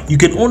card. You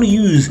can only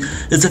use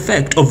this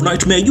effect of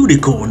Nightmare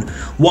Unicorn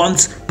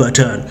once per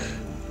turn.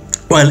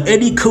 While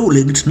any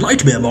co-linked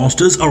Nightmare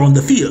monsters are on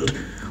the field,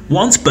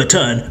 once per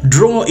turn,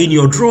 draw in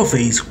your draw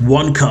phase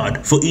one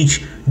card for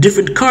each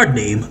different card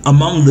name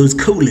among those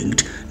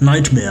co-linked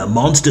Nightmare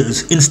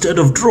monsters instead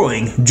of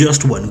drawing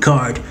just one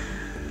card.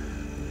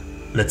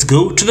 Let's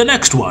go to the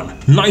next one,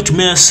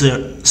 Nightmare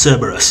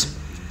Cerberus.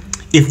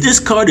 If this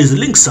card is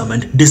link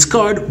summoned,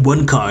 discard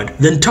one card,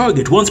 then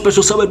target one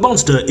special summoned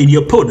monster in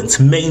your opponent's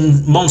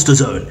main monster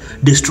zone,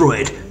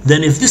 destroy it.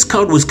 Then if this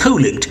card was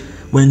co-linked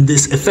when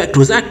this effect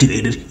was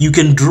activated, you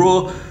can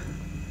draw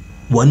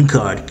one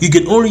card. You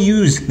can only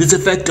use this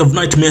effect of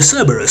Nightmare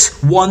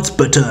Cerberus once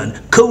per turn.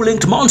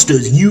 Co-linked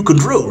monsters you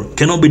control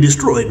cannot be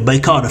destroyed by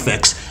card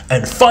effects.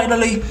 And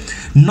finally,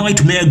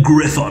 Nightmare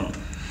Griffon.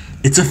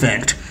 Its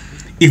effect.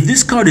 If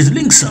this card is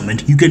link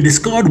summoned, you can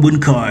discard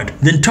one card,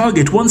 then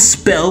target one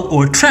spell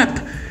or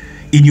trap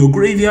in your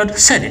graveyard,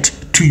 set it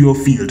to your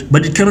field,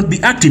 but it cannot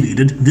be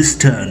activated this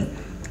turn.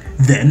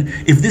 Then,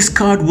 if this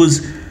card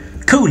was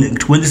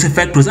co-linked when this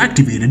effect was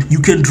activated, you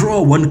can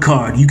draw one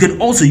card. You can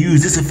also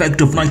use this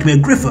effect of Nightmare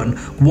Griffon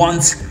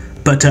once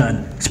per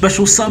turn.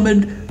 Special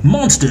summoned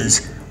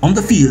monsters on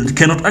the field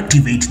cannot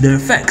activate their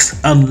effects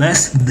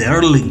unless they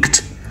are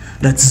linked.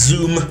 Let's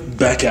zoom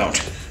back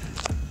out.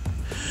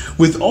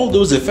 With all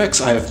those effects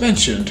I have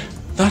mentioned,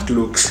 that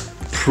looks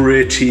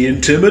pretty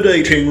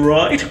intimidating,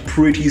 right?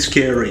 Pretty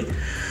scary.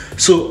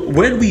 So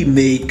when we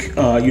make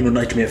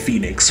Nightmare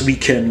Phoenix, we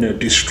can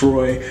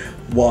destroy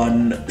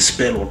one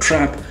spell or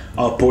trap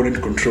our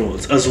opponent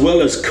controls, as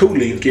well as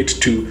co-link it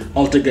to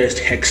Altergeist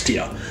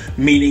Hextia,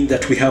 meaning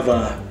that we have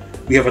an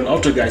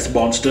Altergeist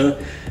monster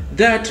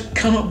that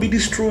cannot be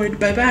destroyed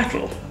by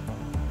battle.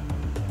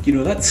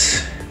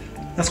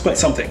 That's quite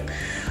something.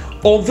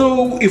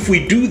 Although if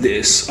we do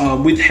this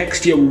with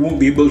Hextia, we won't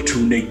be able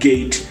to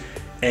negate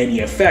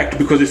any effect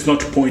because it's not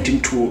pointing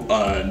to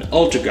an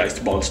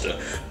Altergeist monster.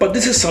 But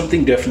this is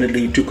something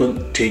definitely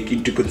to take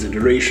into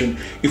consideration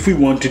if we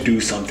want to do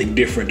something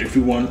different, if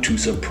we want to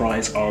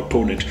surprise our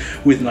opponent.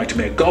 With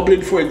Nightmare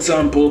Goblin, for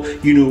example,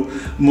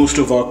 most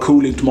of our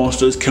co-linked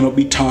monsters cannot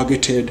be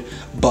targeted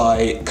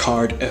by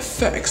card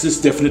effects.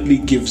 This definitely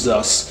gives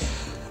us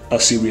a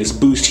serious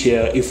boost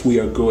here if we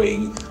are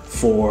going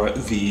for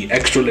the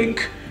extra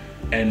link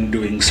and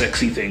doing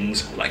sexy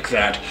things like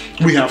that.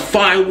 We have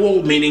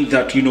Firewall, meaning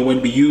that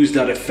when we use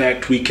that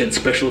effect, we can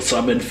special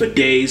summon for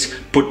days,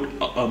 put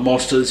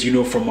monsters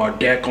from our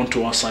deck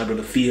onto our side of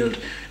the field,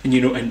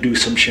 and do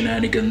some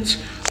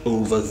shenanigans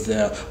over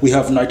there. We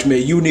have Nightmare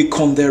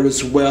Unicorn there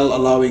as well,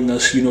 allowing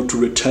us to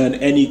return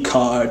any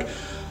card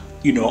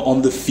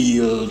on the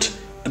field,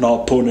 and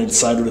our opponent's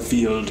side of the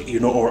field,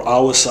 or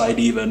our side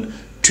even,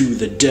 to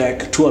the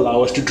deck to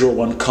allow us to draw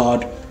one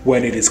card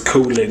when it is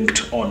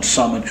co-linked on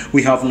summon.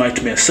 We have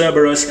Nightmare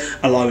Cerberus,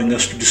 allowing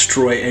us to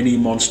destroy any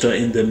monster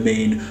in the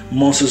main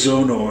monster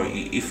zone, or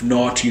if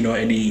not,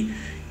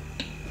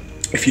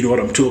 if you know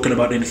what I'm talking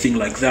about, anything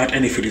like that.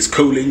 And if it is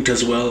co-linked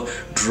as well,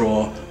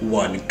 draw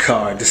one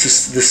card.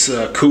 This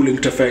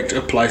co-linked effect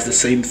applies the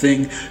same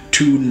thing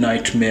to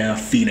Nightmare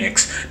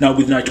Phoenix. Now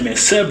with Nightmare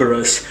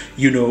Cerberus,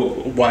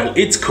 while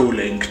it's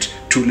co-linked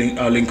to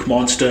a link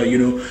monster,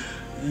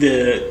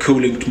 the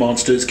co-linked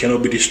monsters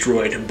cannot be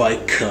destroyed by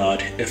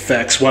card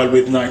effects, while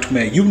with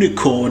Nightmare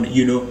Unicorn,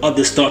 at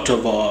the start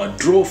of our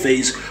draw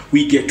phase,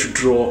 we get to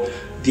draw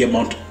the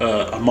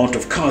amount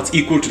of cards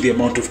equal to the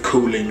amount of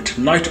co-linked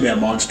Nightmare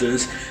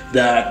monsters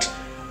that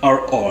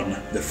are on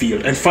the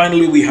field. And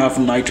finally, we have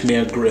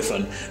Nightmare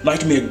Griffin.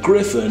 Nightmare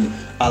Griffin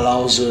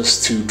allows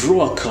us to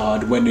draw a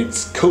card when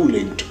it's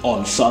co-linked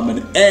on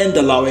summon, and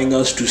allowing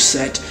us to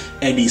set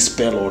any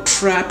spell or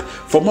trap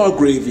from our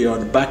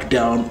graveyard back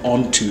down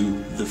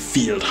onto the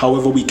field.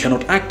 However, we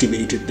cannot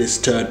activate it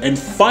this turn. And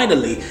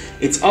finally,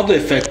 its other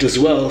effect as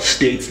well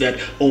states that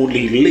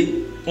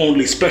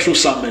only special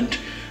summoned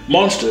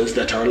monsters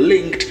that are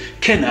linked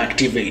can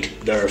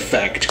activate their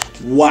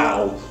effect.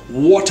 Wow,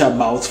 what a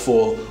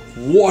mouthful!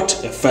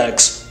 What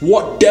effects,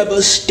 what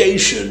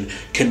devastation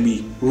can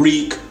we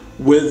wreak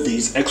with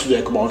these extra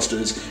deck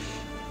monsters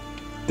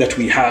that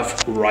we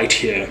have right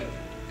here.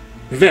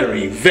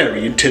 Very,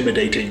 very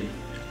intimidating.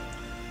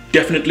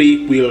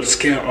 Definitely will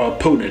scare our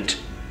opponent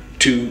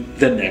to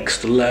the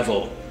next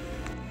level.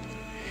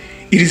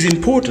 It is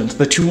important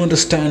that you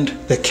understand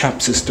the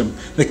CAP system.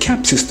 The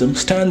CAP system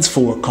stands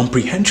for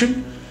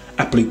comprehension,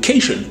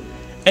 application,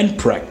 and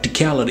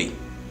practicality.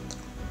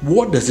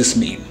 What does this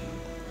mean?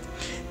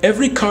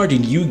 Every card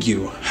in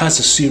Yu-Gi-Oh! Has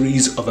a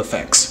series of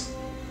effects.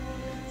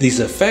 These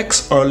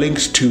effects are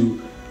linked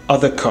to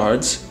other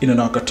cards in an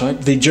archetype.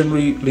 They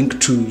generally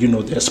link to,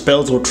 their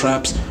spells or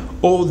traps,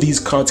 or these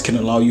cards can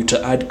allow you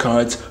to add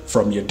cards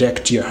from your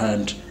deck to your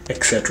hand,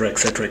 etc,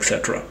 etc,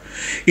 etc.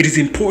 It is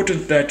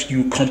important that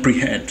you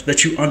comprehend,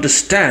 that you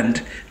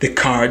understand the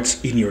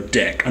cards in your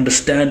deck,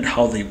 understand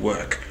how they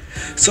work.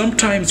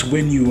 Sometimes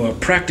when you are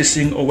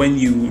practicing or when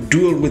you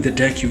duel with the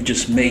deck you've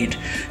just made,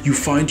 you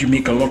find you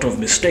make a lot of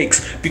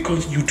mistakes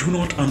because you do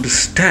not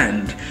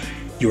understand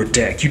your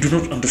deck. You do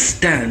not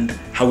understand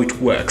how it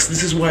works.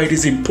 This is why it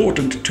is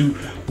important to,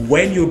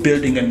 when you're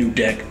building a new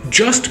deck,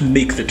 just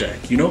make the deck,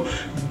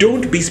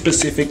 Don't be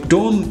specific,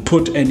 don't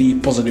put any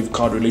positive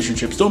card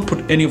relationships, don't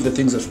put any of the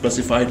things I've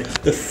specified.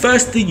 The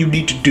first thing you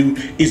need to do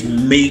is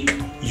make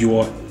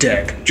your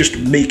deck. Just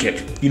make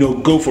it,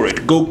 go for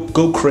it,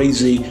 go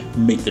crazy,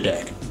 make the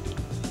deck.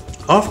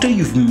 After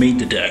you've made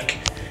the deck,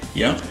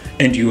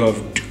 and you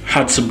have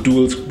had some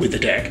duels with the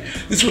deck,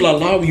 this will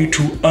allow you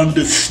to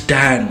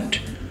understand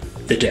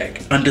the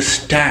deck,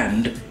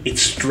 understand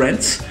its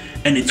strengths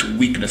and its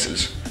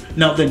weaknesses.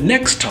 Now the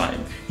next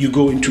time you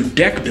go into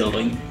deck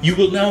building, you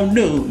will now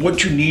know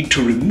what you need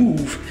to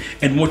remove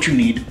and what you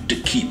need to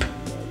keep.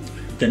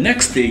 The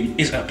next thing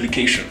is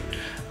application.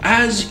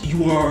 As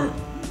you are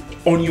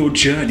on your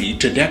journey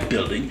to deck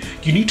building,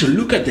 you need to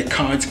look at the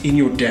cards in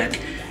your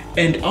deck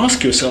and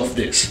ask yourself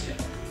this: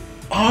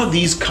 are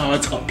these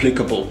cards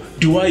applicable?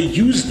 Do I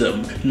use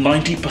them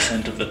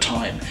 90% of the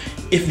time?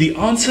 If the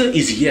answer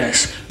is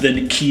yes,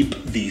 then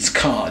keep these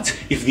cards.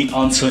 If the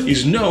answer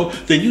is no,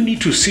 then you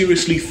need to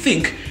seriously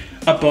think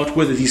about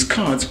whether these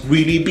cards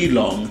really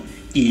belong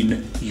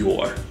in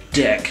your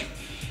deck.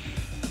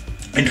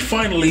 And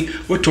finally,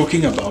 we're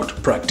talking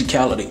about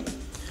practicality.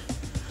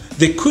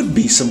 There could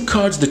be some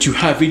cards that you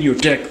have in your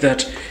deck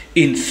that,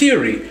 in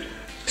theory,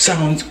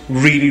 sounds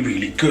really,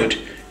 really good.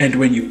 And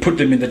when you put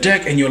them in the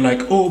deck and you're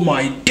like, oh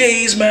my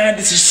days, man,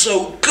 this is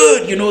so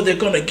good, they're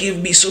gonna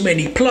give me so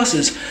many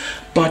pluses.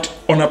 But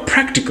on a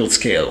practical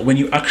scale, when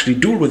you actually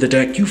duel with the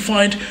deck, you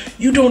find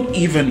you don't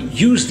even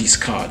use these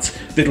cards.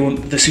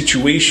 The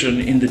situation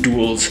in the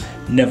duels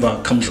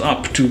never comes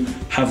up to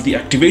have the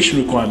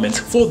activation requirements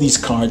for these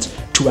cards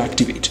to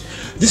activate.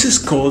 This is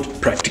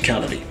called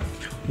practicality.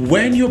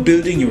 When you're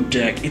building your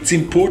deck, it's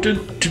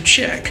important to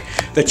check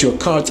that your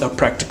cards are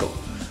practical.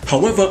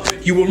 However,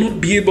 you will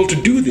not be able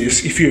to do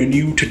this if you're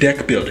new to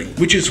deck building,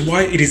 which is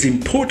why it is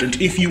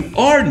important, if you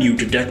are new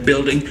to deck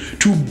building,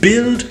 to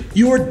build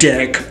your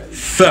deck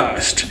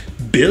first.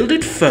 Build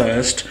it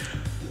first,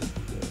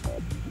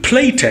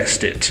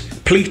 playtest it.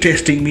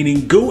 Playtesting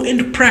meaning go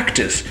and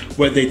practice,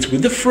 whether it's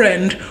with a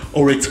friend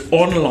or it's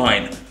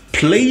online.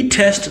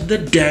 Playtest the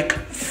deck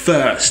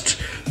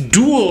first.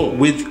 Duel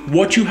with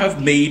what you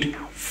have made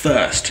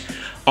first.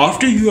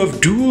 After you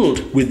have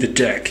dueled with the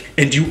deck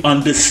and you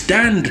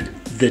understand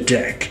the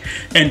deck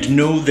and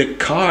know the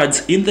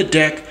cards in the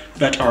deck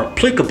that are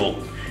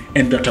applicable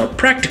and that are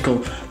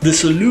practical, the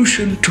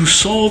solution to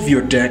solve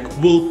your deck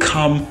will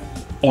come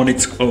on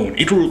its own.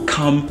 It will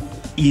come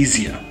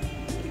easier.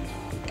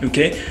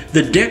 Okay,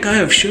 the deck I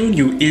have shown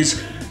you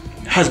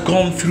has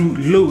gone through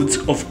loads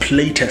of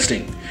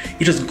playtesting.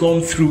 It has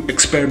gone through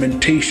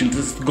experimentation. It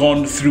has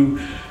gone through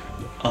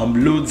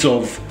loads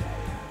of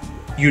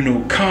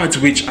cards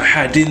which I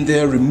had in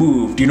there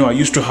removed. I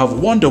used to have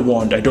Wonder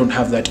Wand. I don't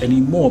have that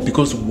anymore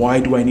because why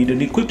do I need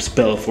an equip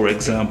spell, for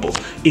example?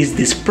 Is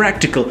this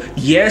practical?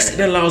 Yes, it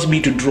allows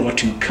me to draw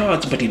 2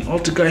 cards, but in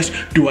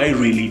Altergeist, do I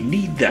really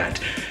need that?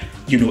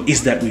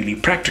 is that really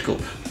practical?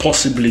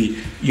 Possibly,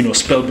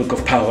 Spellbook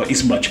of Power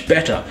is much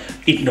better.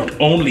 It not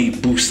only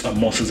boosts a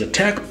monster's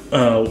attack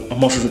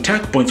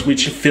points,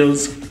 which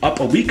fills up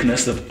a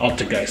weakness that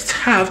Altergeists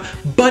have,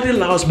 but it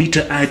allows me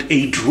to add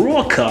a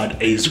draw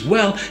card as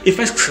well if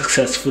I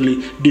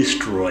successfully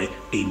destroy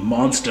a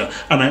monster.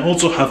 And I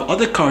also have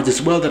other cards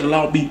as well that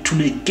allow me to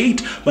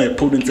negate my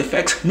opponent's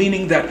effects,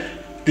 meaning that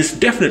this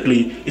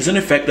definitely is an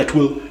effect that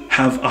will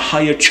have a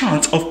higher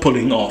chance of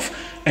pulling off.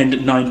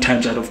 And 9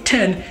 times out of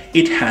 10,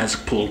 it has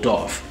pulled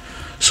off.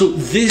 So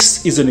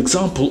this is an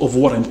example of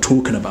what I'm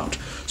talking about.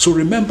 So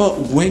remember,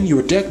 when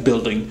you're deck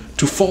building,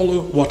 to follow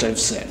what I've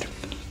said.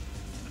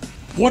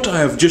 What I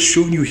have just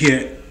shown you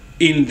here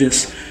in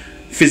this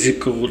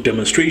physical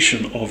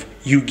demonstration of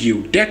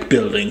Yu-Gi-Oh! Deck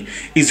building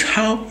is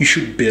how you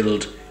should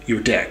build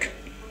your deck.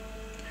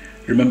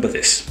 Remember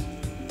this.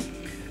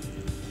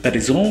 That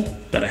is all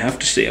that I have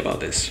to say about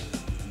this.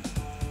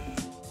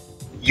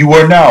 You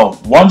are now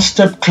one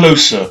step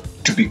closer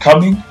to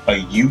becoming a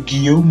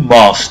Yu-Gi-Oh!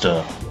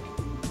 Master.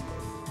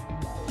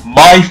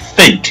 My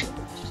fate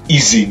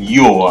is in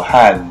your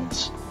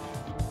hands.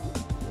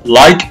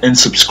 Like and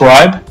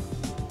subscribe.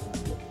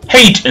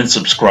 Hate and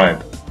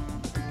subscribe.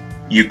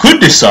 You could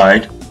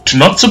decide to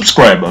not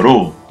subscribe at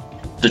all.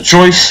 The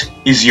choice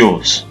is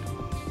yours.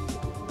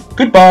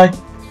 Goodbye.